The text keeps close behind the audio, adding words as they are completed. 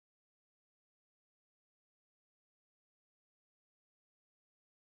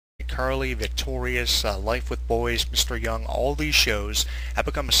iCarly, Victorious, Life with Boys, Mr. Young, all these shows have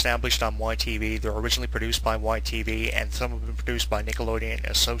become established on YTV. They're originally produced by YTV, and some have been produced by Nickelodeon in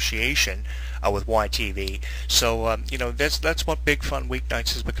association with YTV. So, that's what Big Fun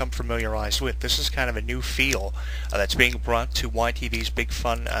Weeknights has become familiarized with. This is kind of a new feel that's being brought to YTV's Big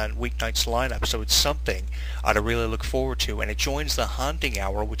Fun Weeknights lineup, so it's something to really look forward to. And it joins the Haunting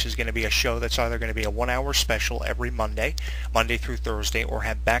Hour, which is going to be a show that's either going to be a 1-hour special every Monday through Thursday, or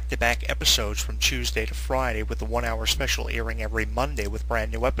have back-to-back episodes from Tuesday to Friday, with the 1-hour special airing every Monday with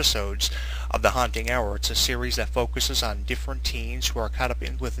brand new episodes of the Haunting Hour. It's a series that focuses on different teens who are caught up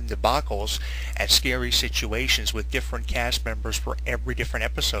within debacles and scary situations, with different cast members for every different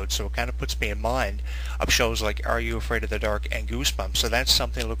episode. So it kind of puts me in mind of shows like Are You Afraid of the Dark and Goosebumps. So that's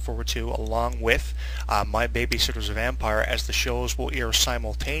something to look forward to, along with My Babysitter's a Vampire, as the shows will air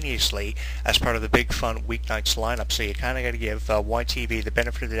simultaneously as part of the Big Fun Weeknights lineup. So you kind of got to give YTV the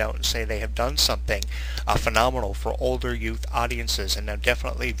benefit of the doubt and say they have done something phenomenal for older youth audiences, and now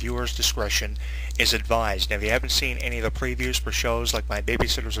definitely viewers' discretion is advised. Now, if you haven't seen any of the previews for shows like My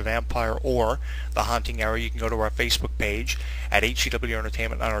Babysitter's a Vampire or The Haunting Hour, you can go to our Facebook page at HEW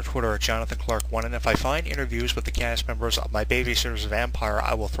Entertainment, on our Twitter at Jonathan Clarke1, and if I find interviews with the cast members of My Babysitter's a Vampire,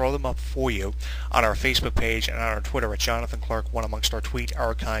 I will throw them up for you on our Facebook page and on our Twitter at Jonathan Clarke1 amongst our tweet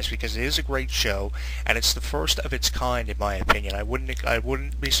archives, because it is a great show, and it's the first of its kind, in my opinion. I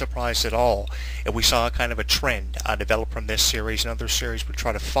wouldn't be surprised at all if we saw kind of a trend develop from this series, and other series would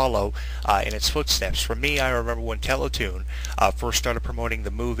try to follow in its footsteps. For me, I remember when Teletoon first started promoting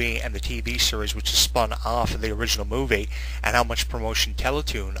the movie and the TV series, which is spun off of the original movie, and how much promotion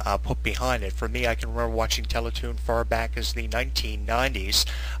Teletoon put behind it. For me, I can remember watching Teletoon far back as the 1990s,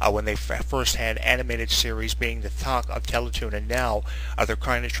 when they first had animated series being the talk of Teletoon, and now they're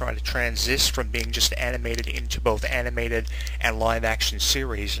kind of trying to transition from being just animated into both animated and live action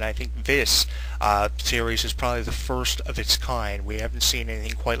series, and I think this series is probably the first of its kind. We haven't seen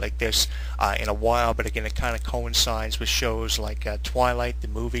anything quite like this in a while, but again, it kind of coincides with shows like Twilight, the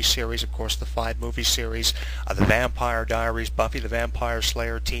movie series, of course the 5-movie series, The Vampire Diaries, Buffy the Vampire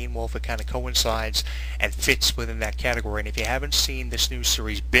Slayer, Teen Wolf. It kind of coincides and fits within that category. And if you haven't seen this new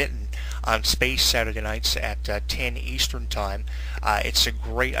series, Bitten, on Space Saturday nights at 10 Eastern Time, it's a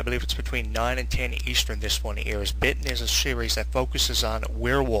great, I believe it's between 9 and 10 Eastern this one airs. Bitten is a series that focuses on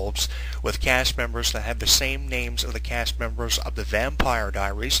werewolves, with cast members that have the same names of the cast members of The Vampire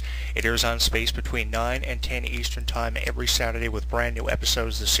Diaries. It airs on Space between 9 and 10 Eastern Time every Saturday with brand new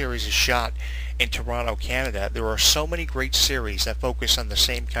episodes. The series is shot in Toronto, Canada. There are so many great series that focus on the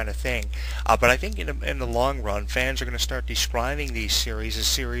same kind of thing, but I think in the long run, fans are going to start describing these series as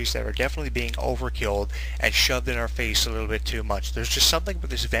series that are definitely being overkilled and shoved in our face a little bit too much. There's just something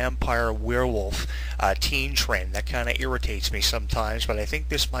with this vampire werewolf teen trend that kind of irritates me sometimes, but I think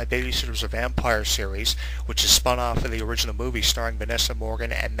this My Babysitter's a Vampire series, which is spun off of the original movie starring Vanessa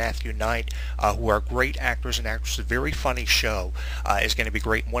Morgan and Matthew Knight, who are great actors and actresses, a very funny show, is going to be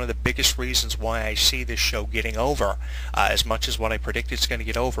great. One of the biggest reasons why I see this show getting over as much as what I predict it's going to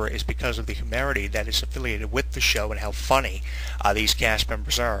get over is because of the humanity that is affiliated with the show and how funny these cast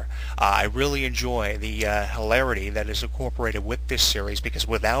members are. I really enjoy the hilarity that is incorporated with this series, because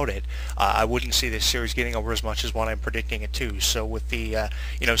without it, I wouldn't see this series getting over as much as what I'm predicting it to. So with the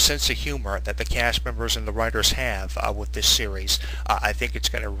sense of humor that the cast members and the writers have with this series, I think it's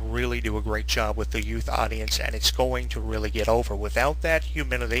going to really do a great job with the youth audience, and it's going to really get over. Without that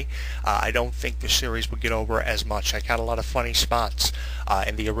humility, I don't think the series would get over as much. I got a lot of funny spots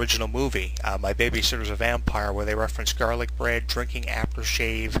in the original movie, My Babysitter's a Vampire, where they reference garlic bread, drinking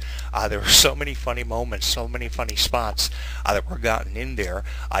aftershave. There were so many funny moments, so many funny spots that were gotten in there.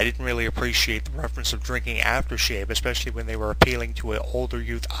 I didn't really appreciate the reference of drinking aftershave, especially when they were appealing to an older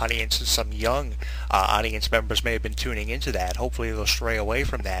youth audience, and some young audience members may have been tuning into that. Hopefully they'll stray away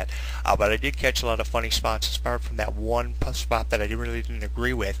from that. But I did catch a lot of funny spots, apart from that one spot that I really didn't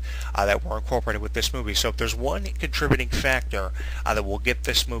agree with, that were incorporated with this movie. So if there's one contributing factor that will get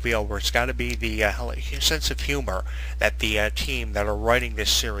this movie over, it's got to be the sense of humor that the team that are writing this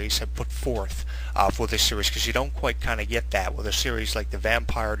series have put forth for this series, because you don't quite kind of get that with a series like The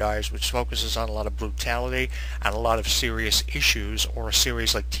Vampire Diaries, which focuses on a lot of brutality and a lot of serious issues, or a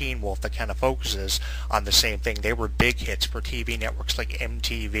series like Teen Wolf that kind of focuses on the same thing. They were big hits for TV networks like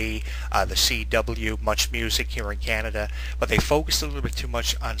MTV, the CW, Much Music here in Canada, but they focused a little bit too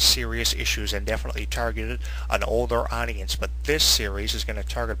much on serious issues and definitely targeted an older audience. But this series is going to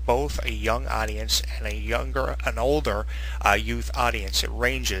target both a young audience and an older youth audience. It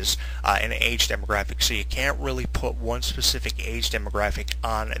ranges ranges in age demographics, so you can't really put one specific age demographic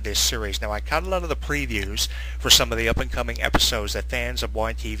on this series. Now, I caught a lot of the previews for some of the up-and-coming episodes that fans of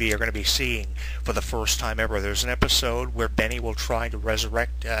YTV are going to be seeing for the first time ever. There's an episode where Benny will try to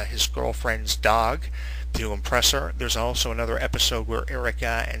resurrect his girlfriend's dog to impress her. There's also another episode where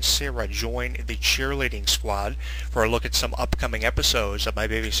Erica and Sarah join the cheerleading squad for a look at some upcoming episodes of My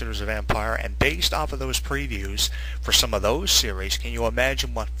Babysitter's a Vampire. And based off of those previews for some of those series, can you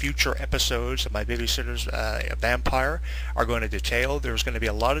imagine what future episodes of My Babysitter's a Vampire are going to detail? There's going to be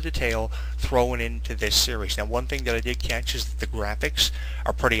a lot of detail thrown into this series. Now, one thing that I did catch is that the graphics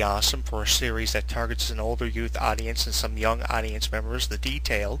are pretty awesome for a series that targets an older youth audience and some young audience members. The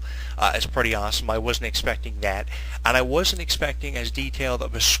detail is pretty awesome. I wasn't expecting that, and I wasn't expecting as detailed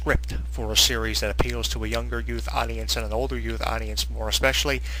of a script for a series that appeals to a younger youth audience and an older youth audience more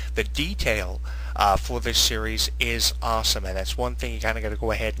especially. The detail for this series is awesome, and that's one thing you kind of got to go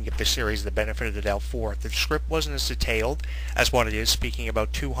ahead and give the series the benefit of the doubt for. The script wasn't as detailed as what it is, speaking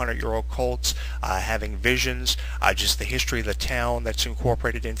about 200-year-old cults having visions, just the history of the town that's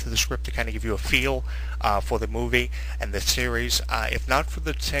incorporated into the script to kind of give you a feel for the movie and the series. If not for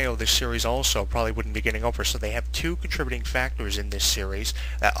the detail, this series also probably wouldn't be getting over. So they have two contributing factors in this series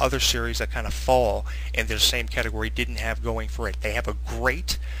that other series that kind of fall into the same category didn't have going for it. They have a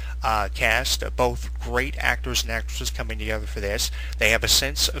great cast, both great actors and actresses coming together for this. They have a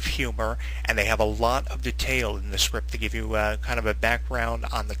sense of humor, and they have a lot of detail in the script to give you kind of a background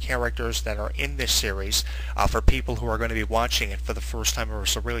on the characters that are in this series for people who are going to be watching it for the first time ever.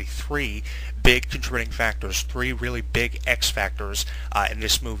 So really three big contributing factors, three really big X factors in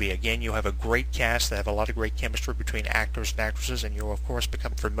this movie. Again, you have a great cast that have a lot of great chemistry between actors and actresses, and you'll of course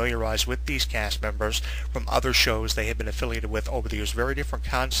become familiarized with these cast members from other shows they have been affiliated with over the years. Very different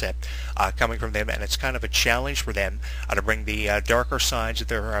concept coming from them, and it's kind of a challenge for them to bring the darker sides of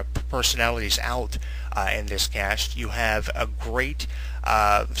their personalities out in this cast. You have a great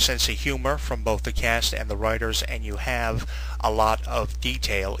sense of humor from both the cast and the writers, and you have a lot of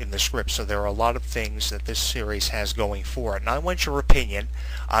detail in the script. So there are a lot of things that this series has going for it. And I want your opinion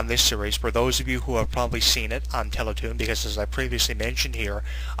on this series for those of you who have probably seen it on Teletoon, because as I previously mentioned here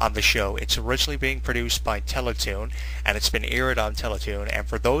on the show, it's originally being produced by Teletoon and it's been aired on Teletoon. And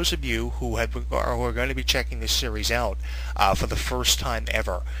for those of you who are going to be checking this series out for the first time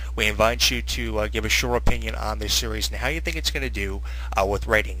ever, we invite you to give us your opinion on this series and how you think it's going to do with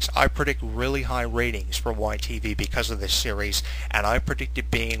ratings. I predict really high ratings for YTV because of this series, and I predict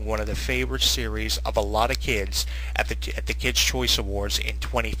it being one of the favorite series of a lot of kids at the Kids' Choice Awards in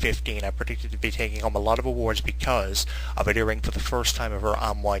 2015. I predict it to be taking home a lot of awards because of it airing for the first time ever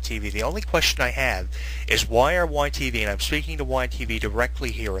on YTV. The only question I have is, why are YTV, and I'm speaking to YTV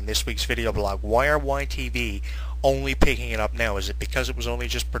directly here in this week's video blog, why are YTV only picking it up now? Is it because it was only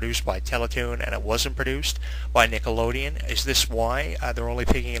just produced by Teletoon and it wasn't produced by Nickelodeon? Is this why they're only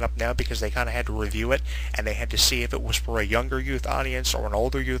picking it up now, because they kind of had to review it and they had to see if it was for a younger youth audience or an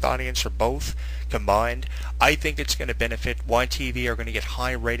older youth audience or both combined? I think it's going to benefit. YTV are going to get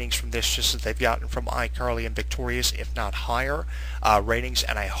high ratings from this, just as they've gotten from iCarly and Victorious, if not higher ratings,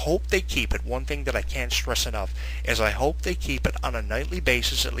 and I hope they keep it. One thing that I can't stress enough is I hope they keep it on a nightly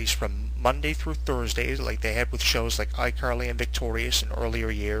basis, at least from Monday through Thursdays, like they had with shows like iCarly and Victorious in earlier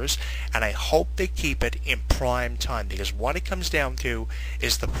years, and I hope they keep it in prime time, because what it comes down to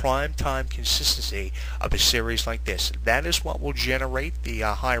is the prime time consistency of a series like this. That is what will generate the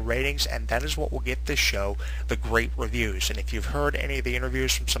high ratings, and that is what will get this show the great reviews. And if you've heard any of the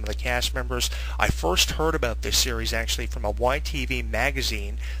interviews from some of the cast members, I first heard about this series actually from a YTV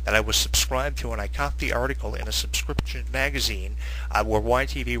magazine that I was subscribed to, and I caught the article in a subscription magazine where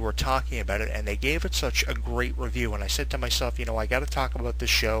YTV were talking about it, and they gave it such a great review. And I said to myself, you know, I got to talk about this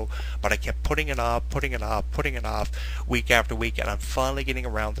show, but I kept putting it off week after week, and I'm finally getting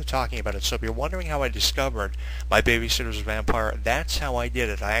around to talking about it. So if you're wondering how I discovered My Babysitter's a Vampire, that's how I did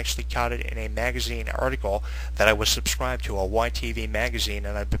it. I actually caught it in a magazine article that I was subscribed to, a YTV magazine,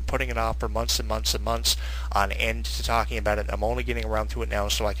 and I've been putting it off for months and months and months on end to talking about it. I'm only getting around to it now,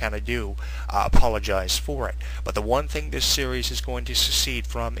 so I kind of do apologize for it. But the one thing this series is going to succeed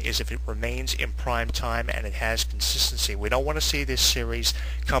from is if it remains in prime time and it has consistency. We don't want to see this series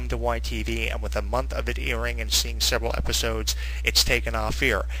come to YTV and with a month of it airing and seeing several episodes, it's taken off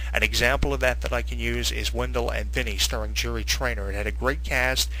here. An example of that I can use is Wendell and Vinny starring Jerry Trainer. It had a great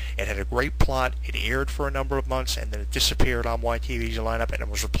cast, it had a great plot, it aired for a number of months, and then it disappeared on YTV's lineup, and it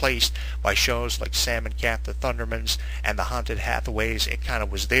was replaced by shows like Sam and Cat, The Thundermans, and The Haunted Hathaways. It kind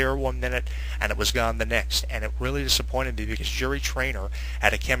of was there one minute and it was gone the next, and it really disappointed me because Jerry Trainer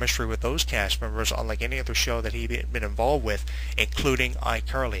had a chemistry with those cast members unlike any other show that he'd been involved with, including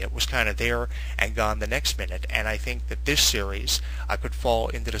iCarly. It was kind of there and gone the next minute, and I think that this series could fall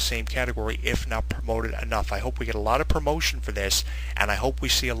into the same category if not promoted enough. I hope we get a lot of promotion for this, and I hope we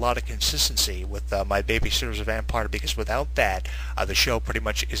see a lot of consistency with My Babysitter's a Vampire, because without that, the show pretty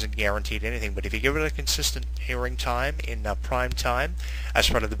much isn't guaranteed anything. But if you give it a consistent airing time in prime time, as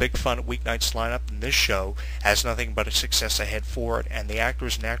part of the big fun weeknights lineup, then this show has nothing but a success ahead for it. And the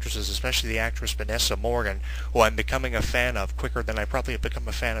actors and actresses, especially the actress Vanessa Morgan, who I'm becoming a fan of quicker than I probably have become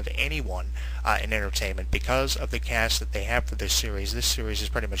a fan of anyone in entertainment, because of the cast that they have for this series. This series is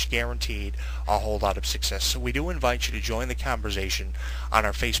pretty much guaranteed a whole lot of success. So we do invite you to join the conversation on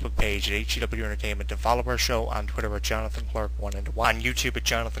our Facebook page at HEW Entertainment, to follow our show on Twitter at Jonathan Clarke1 and on YouTube at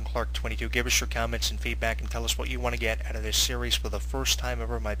Jonathan Clarke22. Give us your comments and feedback and tell us what you want to get out of this series. For the first time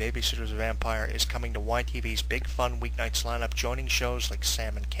ever, My Babysitter's a Vampire is coming to YTV's big fun weeknights lineup, joining shows like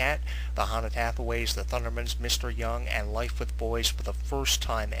Sam and Cat, The Haunted Hathaways, The Thundermans, Mr. Young, and Life with Boys. For the first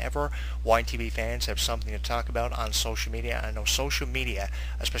time ever, YTV fans have something to talk about on social media. I know social media,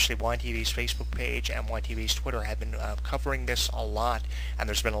 especially YTV's Facebook page and YTV's Twitter, have been covering this a lot, and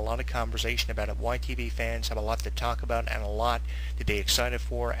there's been a lot of conversation about it. YTV fans have a lot to talk about and a lot to be excited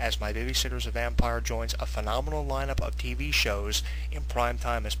for, as My Babysitter's a Vampire joins a phenomenal lineup of TV shows in prime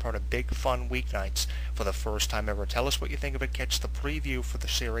time as part of big fun weeknights for the first time ever. Tell us what you think of it. Catch the preview for the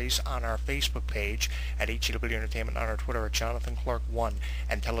series on our Facebook page at HEW Entertainment, on our Twitter at Jonathan Clarke1,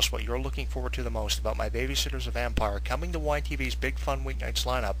 and tell us what you're looking forward to the most about My Babysitter's a Vampire coming to YTV's big fun weeknights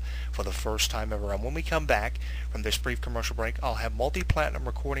lineup for the first time ever. And when we come back from this brief commercial break, I'll have multi-platinum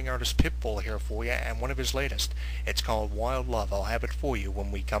recording artist Pitbull here for you, and one of his latest. It's called Wild Love. I'll have it for you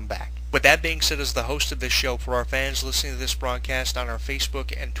when we come back. With that being said, as the host of this show, for our fans listening to this broadcast on our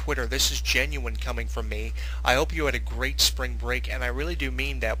Facebook and Twitter, this is genuine coming from me. I hope you had a great spring break, and I really do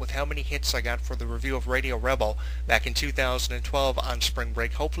mean that. With how many hits I got for the review of Radio Rebel back in 2012 on spring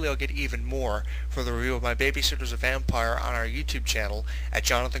break, hopefully I'll get even more for the review of My Babysitter's a Vampire on our YouTube channel at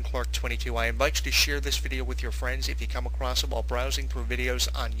Jonathan Clarke22. I invite you to share this video with your friends if you come across it while browsing through videos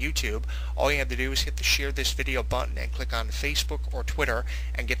on YouTube. All you have to do is hit the share this video button and click on Facebook or Twitter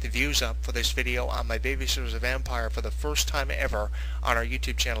and get the views up for this video on My Babysitter's a Vampire for the first time ever on our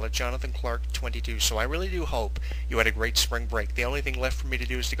YouTube channel at Jonathan Clarke22. So I really do hope you had a great spring break. The only thing left for me to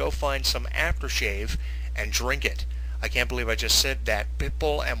do is to go find some aftershave and drink it. I can't believe I just said that.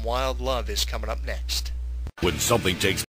 Pitbull and Wild Love is coming up next. When something takes